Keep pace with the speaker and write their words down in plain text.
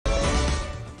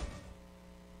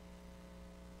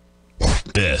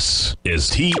This is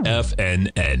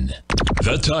TFNN,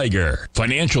 the Tiger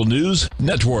Financial News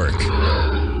Network.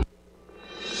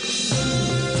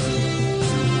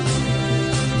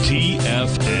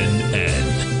 TFNN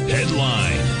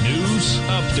Headline News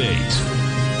Update.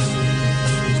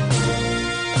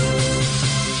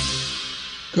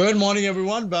 Good morning,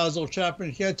 everyone. Basil,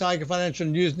 Chapman here, Tiger Financial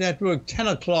News Network, 10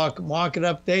 o'clock market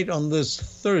update on this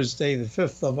Thursday, the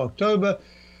 5th of October.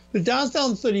 The Dow's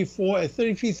down 34 at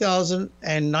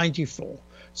 33,094.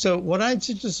 So what I'd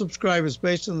say to subscribers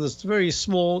based on this very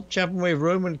small Chapman wave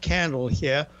Roman candle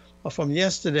here from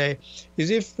yesterday is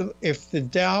if the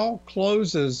Dow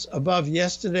closes above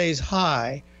yesterday's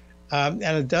high, and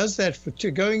it does that for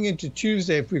going into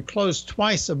Tuesday, if we close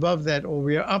twice above that or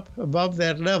we are up above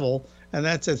that level, and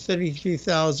that's at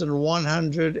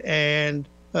 33,100 and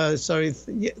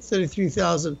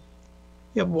 33,000.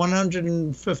 Yeah,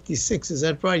 156. Is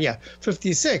that right? Yeah,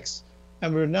 56.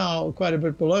 And we're now quite a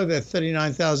bit below that,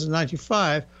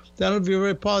 39,095. That'll be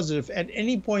very positive. At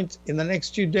any point in the next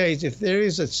 2 days, if there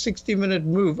is a 60-minute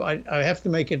move, I have to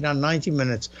make it now 90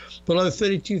 minutes, below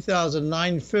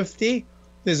 32,950,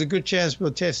 there's a good chance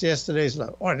we'll test yesterday's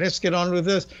low. All right, let's get on with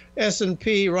this.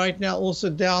 S&P right now also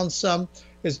down some.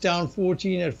 It's down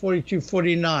 14 at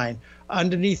 42.49.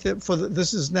 Underneath it,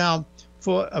 this is now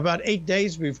for about 8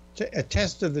 days we've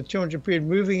tested the 200-period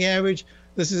moving average.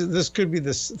 This could be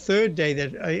the third day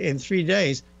that in 3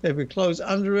 days that we close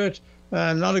under it.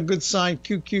 Not a good sign,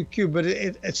 QQQ, but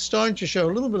it's starting to show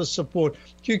a little bit of support.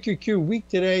 QQQ weak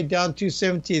today, down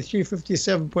 270 at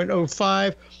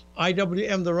 357.05.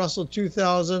 IWM, the Russell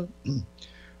 2000.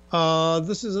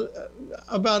 This is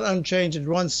about unchanged at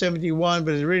 171,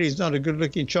 but it really is not a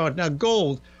good-looking chart. Now,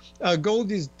 gold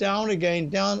is down again,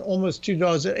 down almost $2 at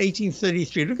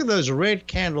 1833. Look at those red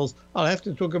candles. I'll have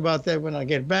to talk about that when I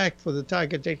get back for the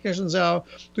Tiger Technicians Hour.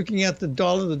 Looking at the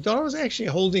dollar is actually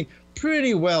holding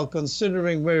pretty well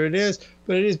considering where it is,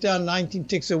 but it is down 19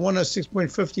 ticks at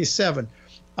 106.57.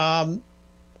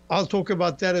 I'll talk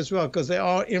about that as well because they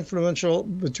are influential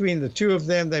between the two of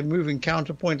them. They move in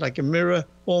counterpoint like a mirror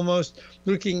almost.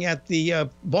 Looking at the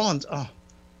bonds up,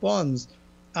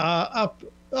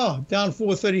 down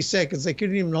 430 seconds. They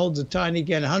couldn't even hold the tiny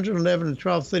again, 111 and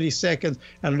 1230 seconds.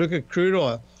 And look at crude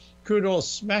oil. Crude oil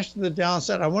smashed to the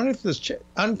downside. I wonder if this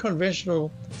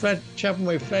unconventional Chapman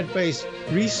wave flat base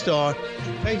restart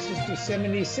takes us to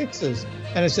 76s.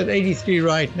 And it's at 83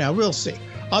 right now. We'll see.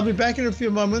 I'll be back in a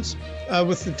few moments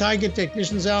with the Tiger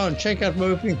Technicians Hour, and check out my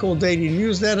opening call daily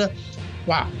newsletter.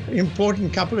 Wow,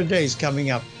 important couple of days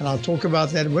coming up, and I'll talk about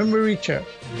that when we return.